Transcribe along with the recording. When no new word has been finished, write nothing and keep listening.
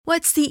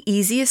What's the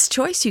easiest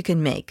choice you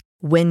can make?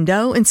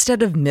 Window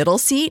instead of middle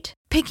seat?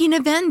 Picking a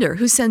vendor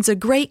who sends a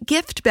great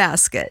gift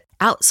basket?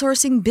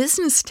 Outsourcing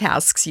business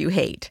tasks you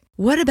hate?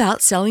 What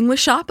about selling with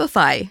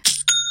Shopify?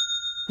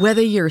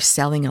 Whether you're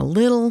selling a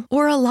little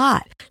or a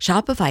lot,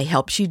 Shopify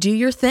helps you do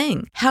your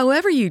thing,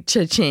 however you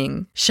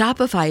cha-ching.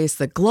 Shopify is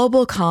the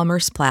global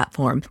commerce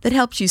platform that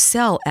helps you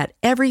sell at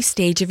every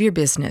stage of your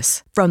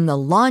business. From the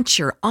launch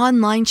your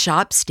online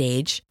shop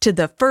stage to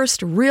the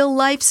first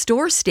real-life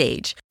store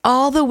stage,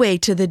 all the way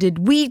to the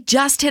did we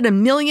just hit a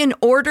million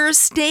orders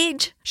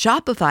stage.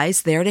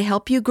 Shopify's there to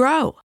help you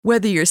grow.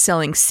 Whether you're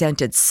selling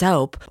scented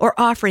soap or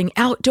offering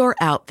outdoor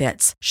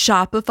outfits,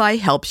 Shopify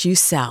helps you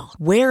sell.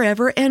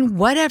 Wherever and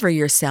whatever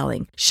you're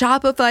selling,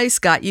 Shopify's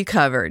got you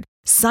covered.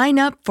 Sign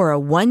up for a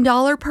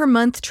 $1 per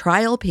month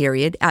trial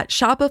period at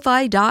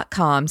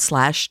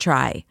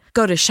shopify.com/try.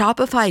 Go to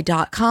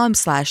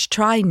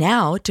shopify.com/try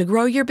now to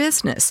grow your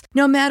business,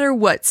 no matter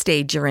what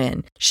stage you're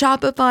in.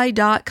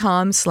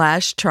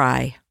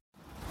 Shopify.com/try.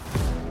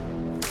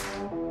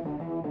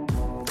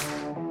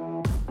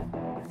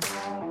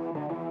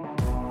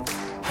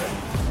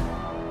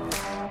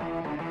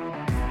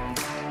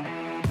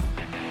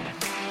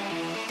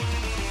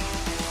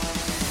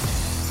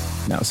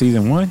 Now,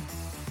 season 1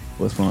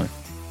 was fun.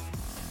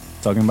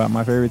 Talking about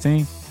my favorite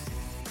team,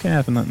 can't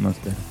have nothing else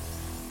better.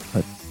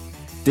 But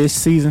this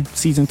season,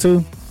 season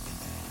 2,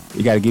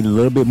 you got to get a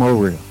little bit more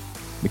real,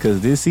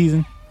 because this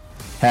season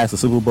has the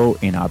Super Bowl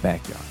in our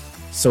backyard,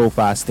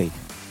 SoFi Stadium.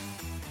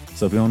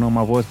 So if you don't know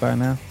my voice by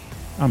now,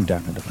 I'm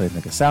down at the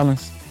Playmaker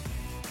Silence,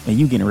 and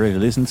you getting ready to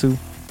listen to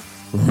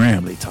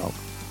Ramley Talk.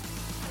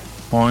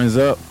 Horns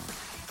up,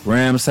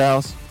 Rams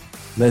house,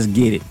 let's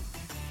get it.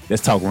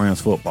 Let's talk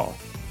Rams football.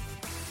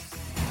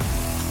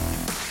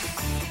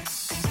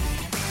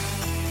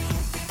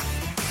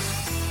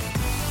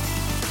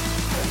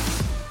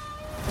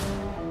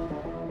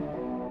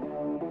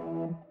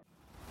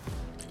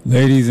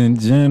 Ladies and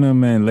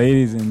gentlemen,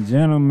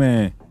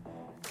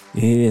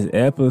 it is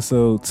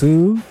episode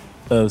 2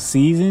 of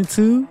season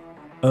 2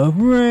 of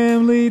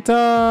Ramley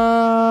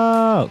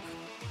Talk.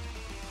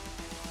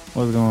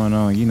 What's going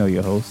on? You know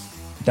your host,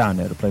 down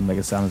there, the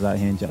Playmaker Silence out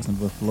here in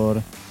Jacksonville,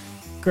 Florida.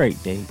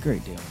 Great day on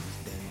this day.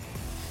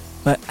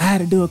 But I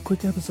had to do a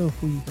quick episode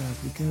for you guys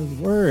because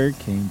word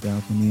came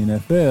down from the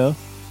NFL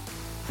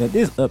that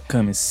this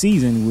upcoming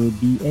season will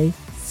be a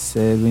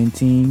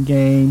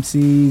 17-game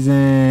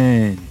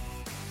season.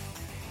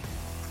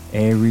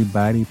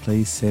 Everybody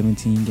plays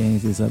 17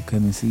 games this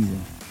upcoming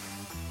season.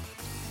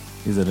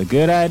 Is it a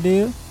good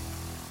idea?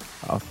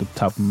 Off the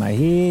top of my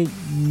head,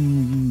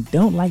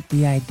 don't like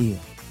the idea.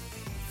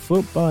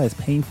 Football is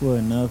painful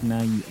enough.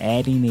 Now you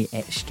adding an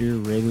extra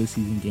regular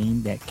season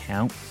game that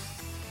counts.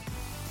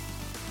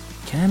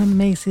 Kind of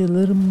makes it a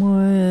little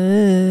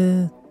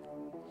more,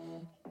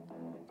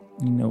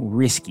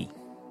 risky.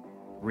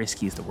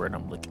 Risky is the word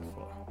I'm looking for.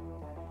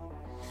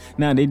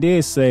 Now, they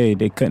did say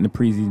they're cutting the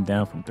preseason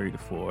down from 3 to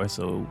 4,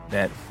 so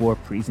that 4th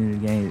preseason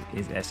game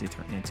is actually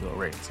turned into a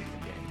regular season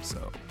game.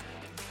 So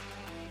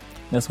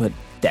that's what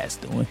that's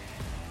doing.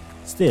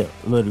 Still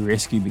a little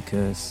risky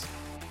because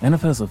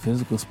NFL's a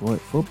physical sport.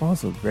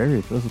 Football's a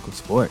very physical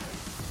sport.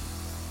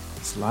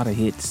 It's a lot of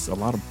hits, a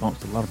lot of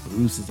bumps, a lot of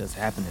bruises that's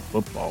happening in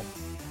football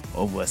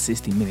over a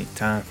 60-minute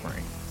time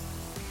frame.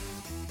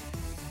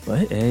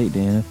 But hey, the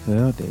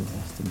NFL, they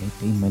wants to make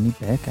their money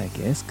back, I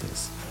guess,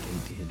 because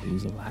they did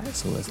lose a lot.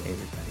 So as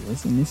everybody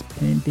else in this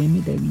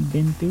pandemic that we've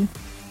been through.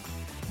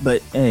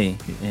 But hey,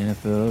 the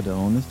NFL, the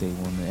owners, they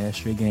want an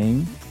extra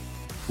game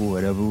for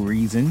whatever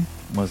reason.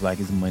 Most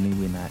like it's money.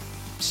 We're not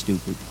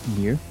stupid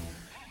here.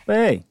 But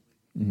hey,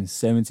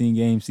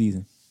 17-game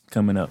season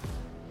coming up.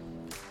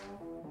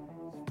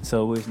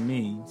 So which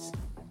means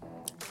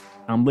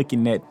I'm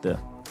looking at the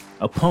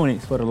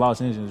opponents for the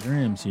Los Angeles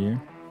Rams here.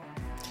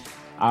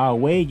 Our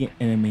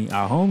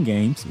home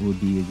games will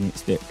be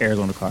against the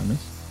Arizona Cardinals,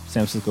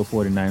 San Francisco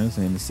 49ers,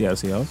 and the Seattle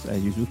Seahawks,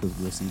 as usual, because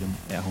we'll see them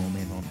at home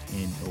and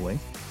away.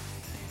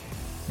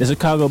 The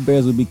Chicago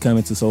Bears will be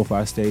coming to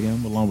SoFi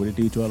Stadium, along with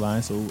the Detroit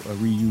Lions, so a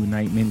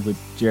reunitement with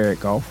Jared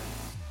Goff,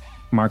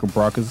 Michael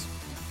Brockers,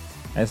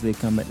 as they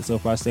come back to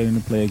SoFi Stadium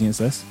to play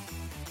against us.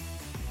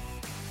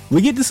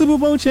 We get the Super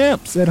Bowl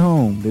champs at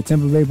home, the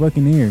Tampa Bay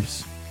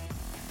Buccaneers.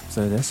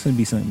 So that's going to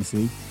be something to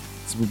see.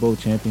 Super Bowl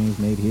champions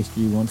made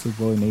history, won Super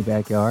Bowl in their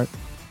backyard.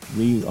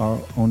 We are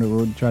on the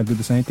road to try to do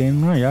the same thing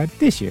in our yard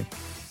this year.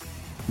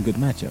 Good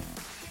matchup.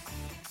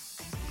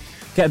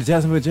 Got the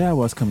Jacksonville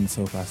Jaguars coming to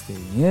SoFi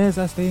Stadium. Yes,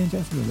 I stay in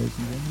Jacksonville, ladies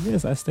and gentlemen.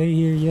 Yes, I stay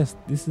here. Yes,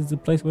 this is the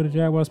place where the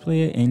Jaguars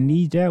play at, and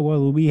these Jaguars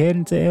will be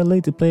heading to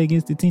LA to play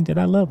against the team that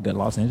I love, the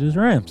Los Angeles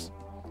Rams.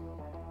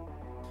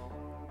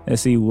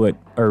 Let's see what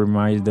Urban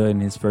Meyer's done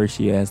in his first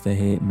year as the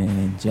head man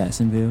in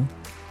Jacksonville.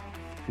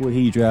 Would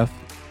he draft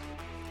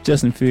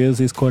Justin Fields,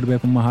 his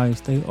quarterback from Ohio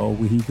State, or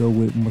will he go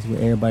with what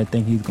everybody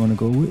think he's going to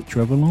go with,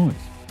 Trevor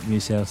Lawrence? We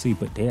shall see,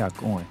 but they are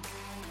going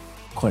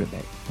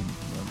quarterback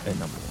at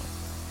number 1.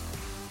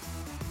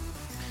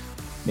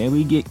 Then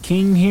we get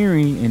King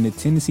Henry and the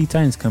Tennessee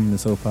Titans coming to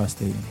SoFi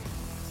Stadium.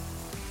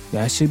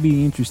 That should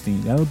be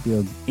interesting. That would be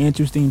an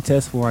interesting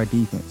test for our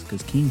defense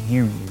because King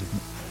Herring is.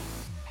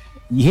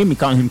 You hear me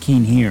calling him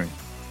King Herring.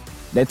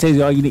 That tells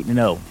you all you need to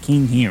know.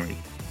 King Herring.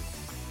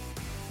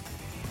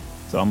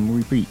 So I'm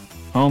going to repeat.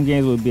 Home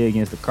games will be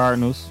against the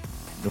Cardinals,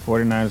 the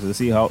 49ers, the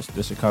Seahawks,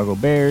 the Chicago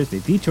Bears, the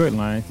Detroit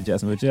Lions, the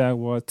Jacksonville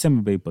Jaguars,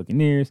 Tampa Bay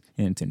Buccaneers,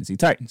 and the Tennessee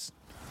Titans.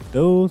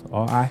 Those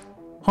are our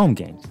home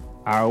games.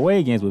 Our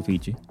away games will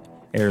feature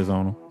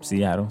Arizona,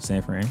 Seattle,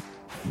 San Fran.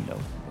 You know,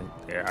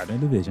 they're out of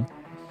the division.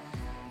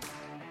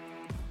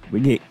 We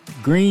get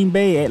Green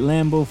Bay at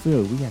Lambeau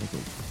Field. We got to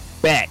go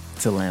back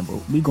to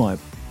Lambeau. We going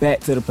back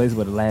to the place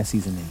where the last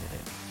season ended at.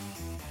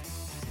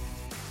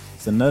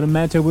 It's another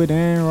matchup with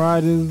Aaron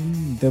Rodgers,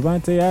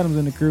 Devontae Adams,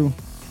 and the crew.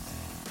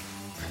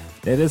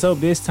 Let us hope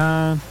this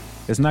time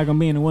it's not going to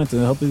be in the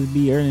winter. I hope it'll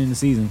be early in the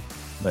season.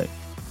 But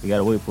we got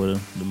to wait for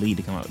the league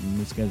to come out,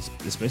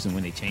 especially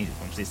when they change it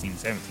from 16 to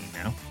 17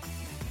 now.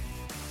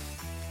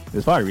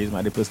 That's part of the reason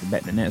why they pushed it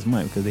back the next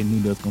month, because they knew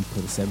they was going to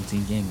put a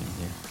 17 game in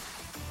here.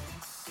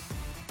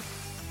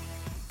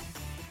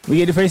 We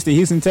get to face the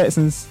Houston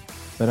Texans,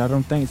 but I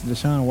don't think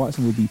Deshaun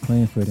Watson will be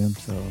playing for them,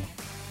 so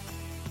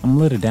I'm a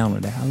little down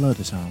with that. I love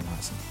Deshaun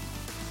Watson.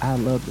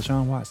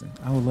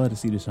 I would love to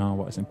see Deshaun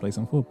Watson play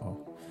some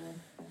football.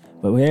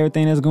 But with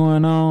everything that's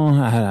going on,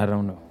 I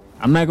don't know.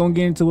 I'm not going to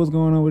get into what's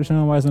going on with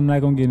Deshaun Watson. I'm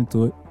not going to get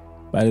into it.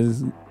 But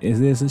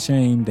it's a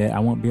shame that I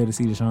won't be able to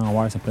see Deshaun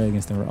Watson play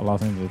against the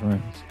Los Angeles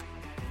Rams.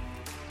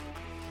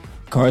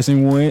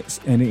 Carson Wentz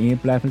and the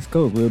Indianapolis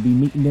Colts will be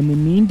meeting them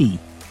in Indy.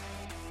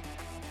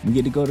 We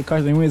get to go to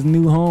Carson Wentz's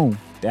new home,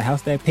 the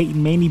house that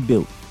Peyton Manning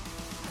built.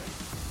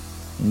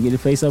 And we get to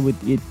face up with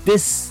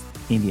this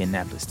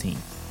Indianapolis team.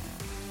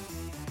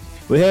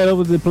 We head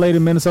over to play the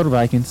Minnesota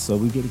Vikings, so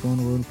we get to go on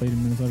the road to play the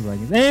Minnesota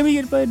Vikings. And we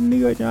get to play the New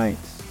York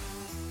Giants.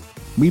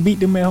 We beat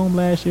them at home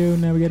last year,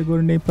 now we got to go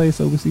to their place,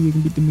 so we see if we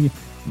can beat them again.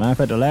 Matter of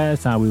fact, the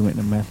last time we went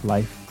to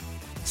MetLife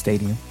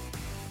Stadium,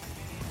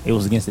 it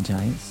was against the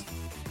Giants.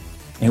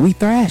 And we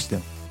thrashed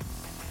them.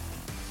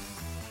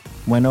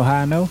 Want to know how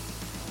I know?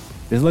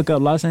 Just look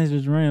up Los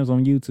Angeles Rams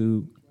on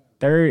YouTube.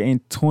 3rd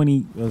and 20,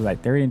 it was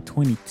like 3rd and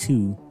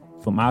 22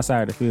 from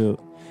outside the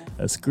field.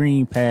 A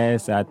screen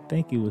pass, I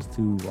think it was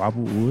to Robert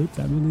Woods,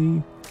 I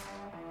believe.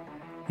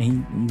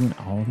 And he went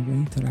all the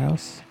way to the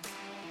house.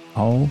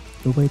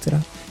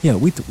 Yeah,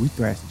 we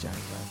thrashed the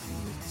Giants last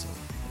year. So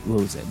what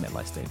was that,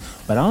 MetLife Stadium?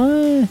 But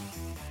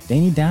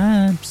Danny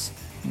Dimes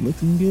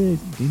looking good.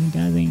 Danny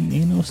Dimes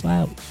ain't no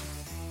slouch.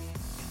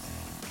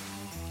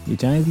 The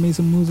Giants made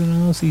some moves in the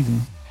whole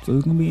season. So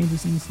it's going to be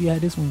interesting to see how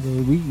this one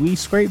goes. We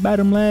scraped by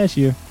them last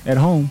year at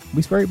home.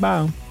 We scraped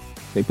by them.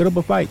 They put up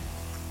a fight.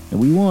 And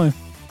we won.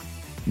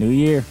 New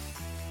year.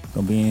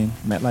 Going to be in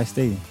MetLife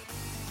Stadium.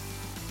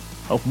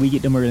 Hopefully we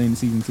get them early in the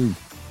season too.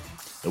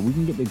 If we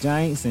can get the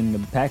Giants and the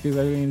Packers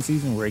early in the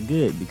season, we're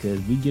good.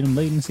 Because we get them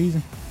late in the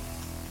season,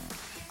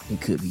 it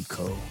could be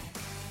cold.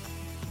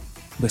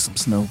 With some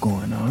snow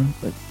going on.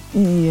 But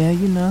yeah,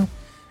 you know.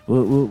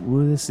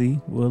 We'll see.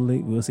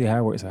 We'll see how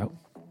it works out.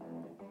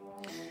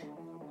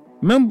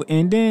 Remember,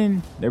 and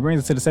then that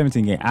brings us to the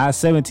 17 game. Our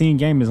 17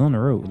 game is on the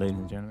road, ladies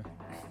and gentlemen.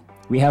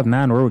 We have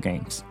 9 road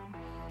games.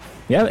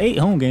 We have 8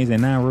 home games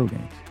and 9 road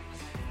games.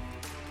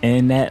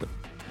 And that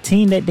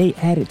team that they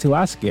added to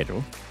our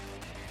schedule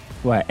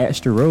for our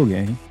extra road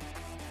game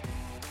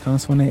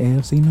comes from the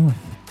AFC North.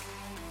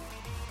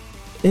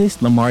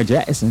 It's Lamar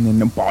Jackson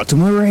and the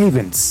Baltimore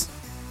Ravens.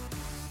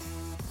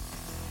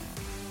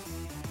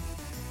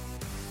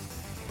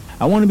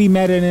 I want to be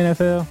mad at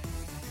the NFL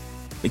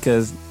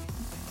because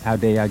how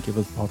dare y'all give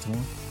us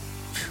Baltimore?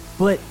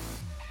 But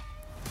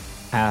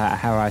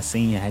how I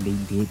seen how they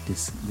did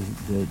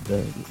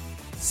the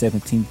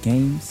 17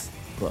 games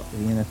for the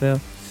NFL,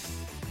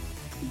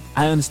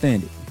 I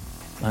understand it.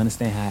 I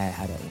understand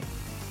how that went.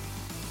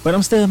 But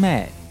I'm still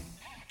mad.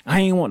 I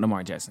ain't want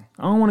Lamar Jackson.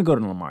 I don't want to go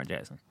to Lamar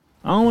Jackson.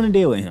 I don't want to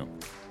deal with him.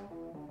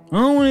 I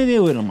don't want to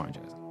deal with Lamar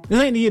Jackson. This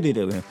ain't the year to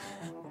deal with him.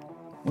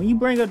 When you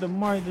bring up the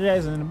Lamar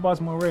Jackson and the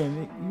Baltimore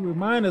Ravens, you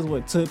remind us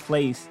what took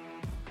place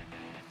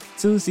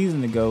 2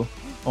 seasons ago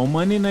on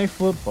Monday Night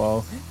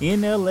Football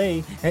in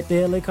LA at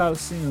the LA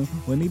Coliseum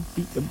when they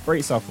beat the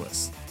brakes off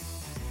us.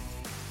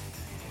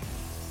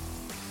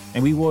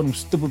 And we wore them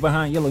stupid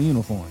behind yellow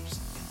uniforms.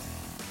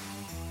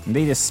 And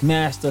they just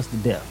smashed us to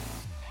death.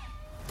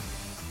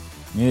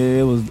 Yeah,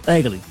 it was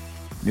ugly.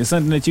 It's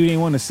something that you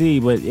didn't want to see,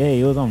 but hey,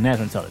 it was on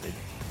national television.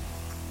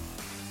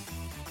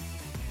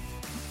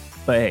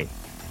 But hey,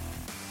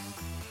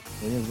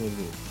 it is what it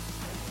is.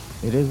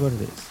 It is what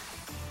it is.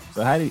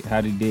 So how they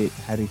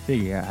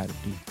figure out how to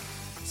do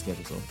the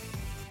schedule? So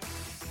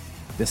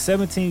the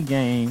 17th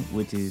game,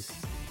 which is,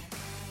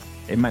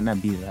 it might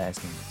not be the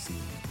last game of the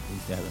season. At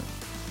least they haven't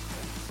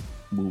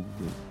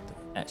moved with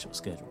the actual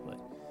schedule, but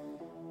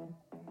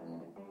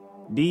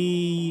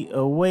the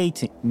away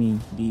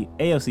team, the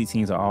AFC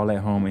teams are all at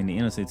home, and the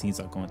NFC teams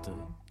are going to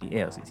the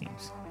AFC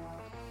teams.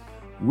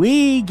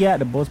 We got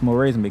the Baltimore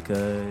Ravens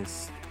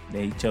because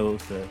they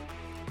chose the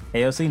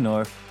AFC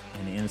North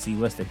and the NFC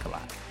West to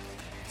collide.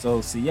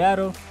 So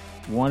Seattle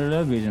won the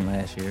division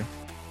last year.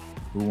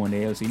 Who won the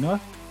AFC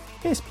North?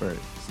 Pittsburgh.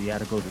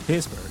 Seattle goes to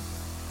Pittsburgh.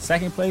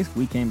 Second place,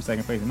 we came in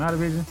second place in our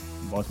division.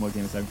 Baltimore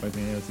came in second place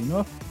in the AFC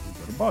North. We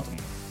go to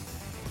Baltimore.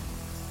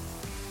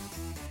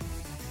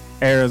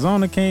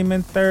 Arizona came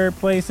in third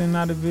place in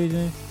our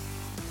division.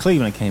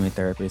 Cleveland came in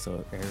third place,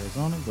 so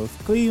Arizona goes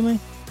to Cleveland.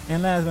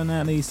 And last but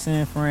not least,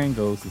 San Fran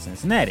goes to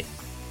Cincinnati.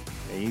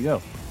 There you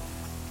go.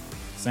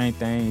 Same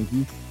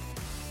thing.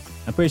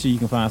 I'm pretty sure you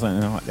can find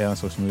something there on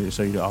social media to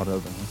show you all the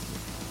other ones.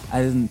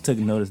 I just took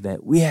notice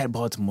that we had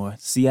Baltimore,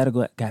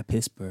 Seattle got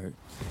Pittsburgh,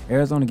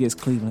 Arizona gets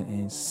Cleveland,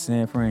 and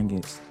San Fran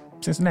gets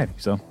Cincinnati.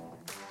 So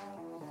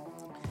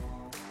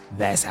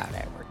that's how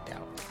that worked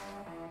out.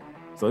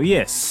 So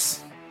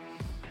yes,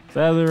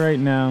 so as of right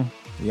now,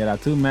 we got our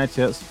two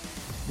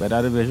matchups with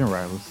our division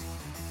rivals.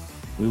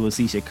 We will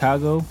see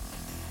Chicago,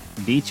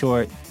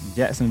 Detroit,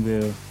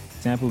 Jacksonville,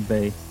 Tampa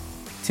Bay,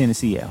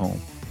 Tennessee at home.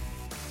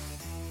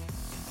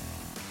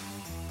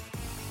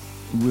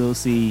 We'll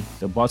see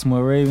the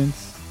Baltimore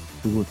Ravens,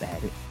 who was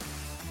at it,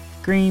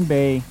 Green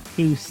Bay,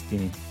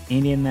 Houston,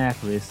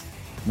 Indianapolis,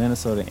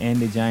 Minnesota, and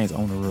the Giants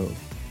on the road.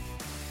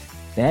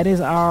 That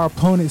is our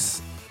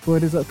opponents for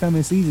this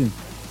upcoming season.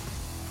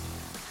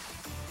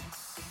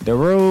 The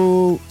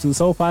road to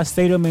SoFi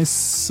Stadium and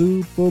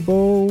Super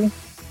Bowl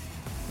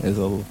it's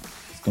going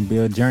to be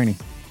a journey.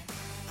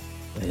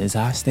 But it's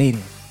our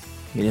stadium.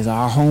 It is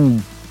our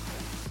home.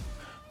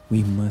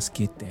 We must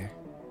get there.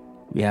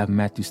 We have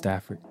Matthew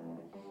Stafford,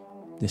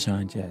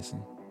 Deshaun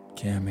Jackson,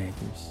 Cam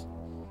Akers,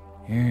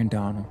 Aaron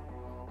Donald,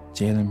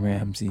 Jalen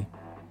Ramsey.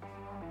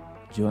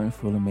 Jordan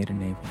Fuller made a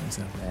name for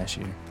himself last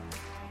year.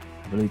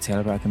 I believe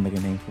Taylor Brown can make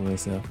a name for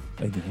himself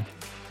again.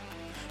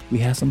 We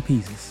have some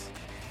pieces.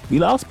 We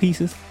lost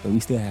pieces, but we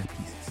still have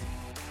pieces.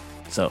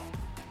 So,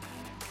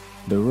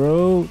 the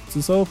road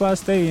to SoFi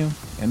Stadium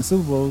and the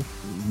Super Bowl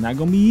is not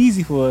going to be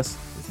easy for us.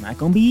 It's not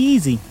going to be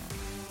easy.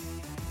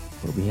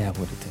 But we have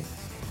what it takes.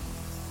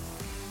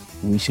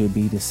 We should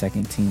be the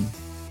second team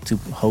to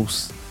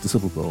host the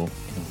Super Bowl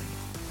and win.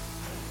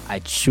 I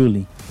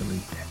truly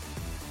believe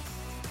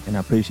that. And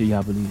I'm pretty sure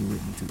y'all believe it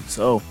with me too.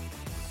 So,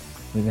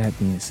 with that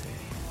being said,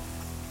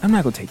 I'm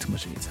not going to take too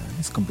much of your time.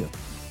 It's going to be a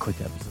quick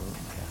episode,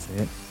 like I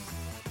said.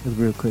 Just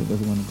real quick, I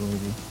just want to go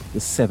over the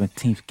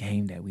 17th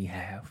game that we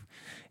have.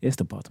 It's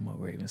the Baltimore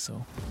Ravens.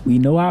 So, we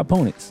know our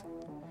opponents.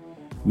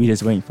 We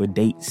just waiting for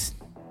dates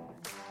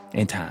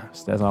and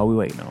times. That's all we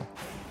waiting on.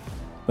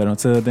 But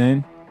until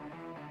then,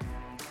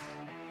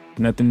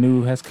 nothing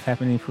new has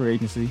happened in free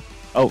agency.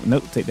 Oh,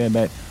 nope, take that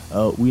back.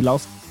 We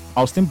lost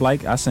Austin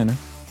Blythe, our center.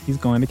 He's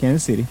going to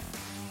Kansas City.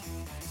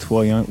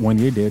 1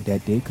 year deal.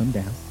 That did come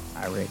down.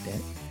 I read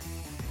that.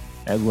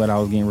 That's what I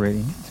was getting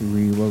ready to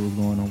read what was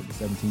going on with the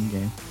 17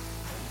 game.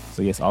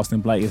 So yes,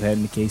 Austin Blythe is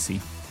heading to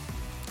KC.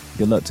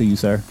 Good luck to you,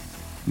 sir.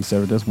 You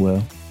served us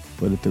well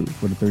for the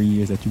 3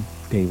 years that you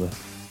gave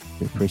us.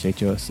 We appreciate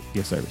your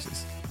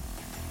services.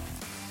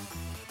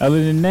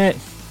 Other than that,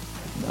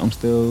 I'm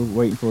still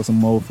waiting for some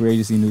more free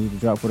agency news to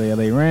drop for the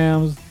LA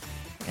Rams,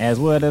 as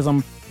well as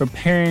I'm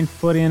preparing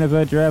for the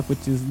NFL draft,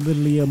 which is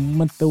literally a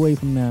month away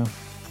from now.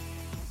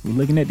 We're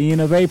looking at the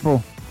end of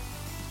April,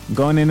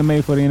 going into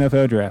May for the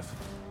NFL draft.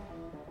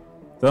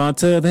 So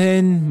until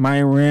then,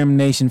 my Ram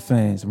Nation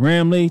fans,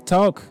 Ramley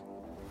Talk,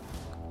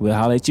 we'll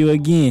holler at you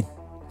again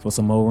for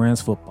some more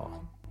Rams football.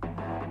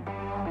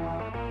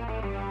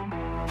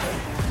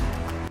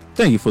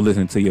 Thank you for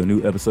listening to your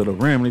new episode of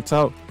Ramley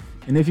Talk.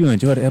 And if you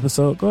enjoyed the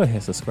episode, go ahead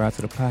and subscribe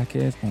to the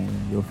podcast on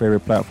your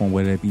favorite platform,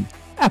 whether it be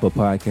Apple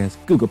Podcasts,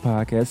 Google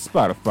Podcasts,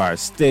 Spotify,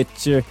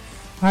 Stitcher,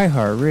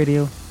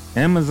 iHeartRadio,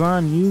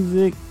 Amazon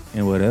Music,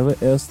 and whatever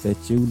else that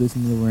you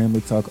listen to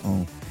Ramley Talk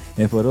on.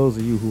 And for those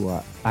of you who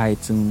are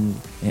iTunes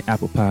and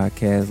Apple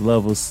Podcast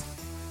lovers,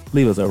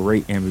 leave us a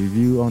rate and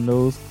review on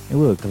those, and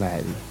we'll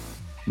gladly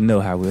know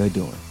how we're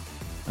doing.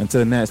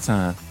 Until next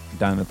time,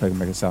 Don the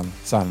Playmaker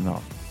signing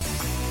off.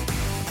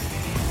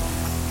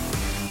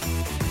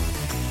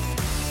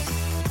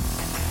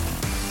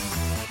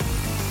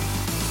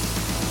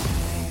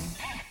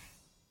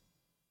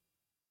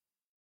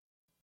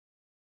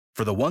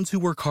 For the ones who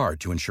work hard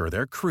to ensure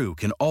their crew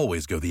can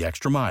always go the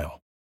extra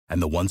mile,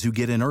 and the ones who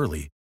get in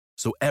early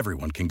so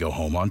everyone can go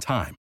home on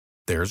time,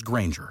 there's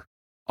Grainger,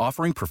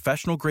 offering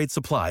professional-grade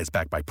supplies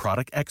backed by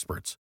product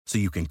experts so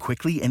you can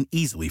quickly and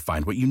easily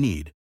find what you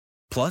need.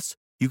 Plus,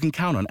 you can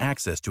count on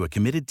access to a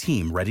committed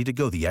team ready to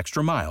go the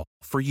extra mile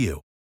for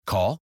you.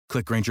 Call,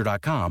 click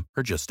Grainger.com,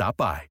 or just stop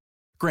by.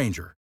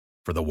 Grainger,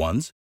 for the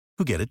ones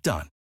who get it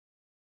done.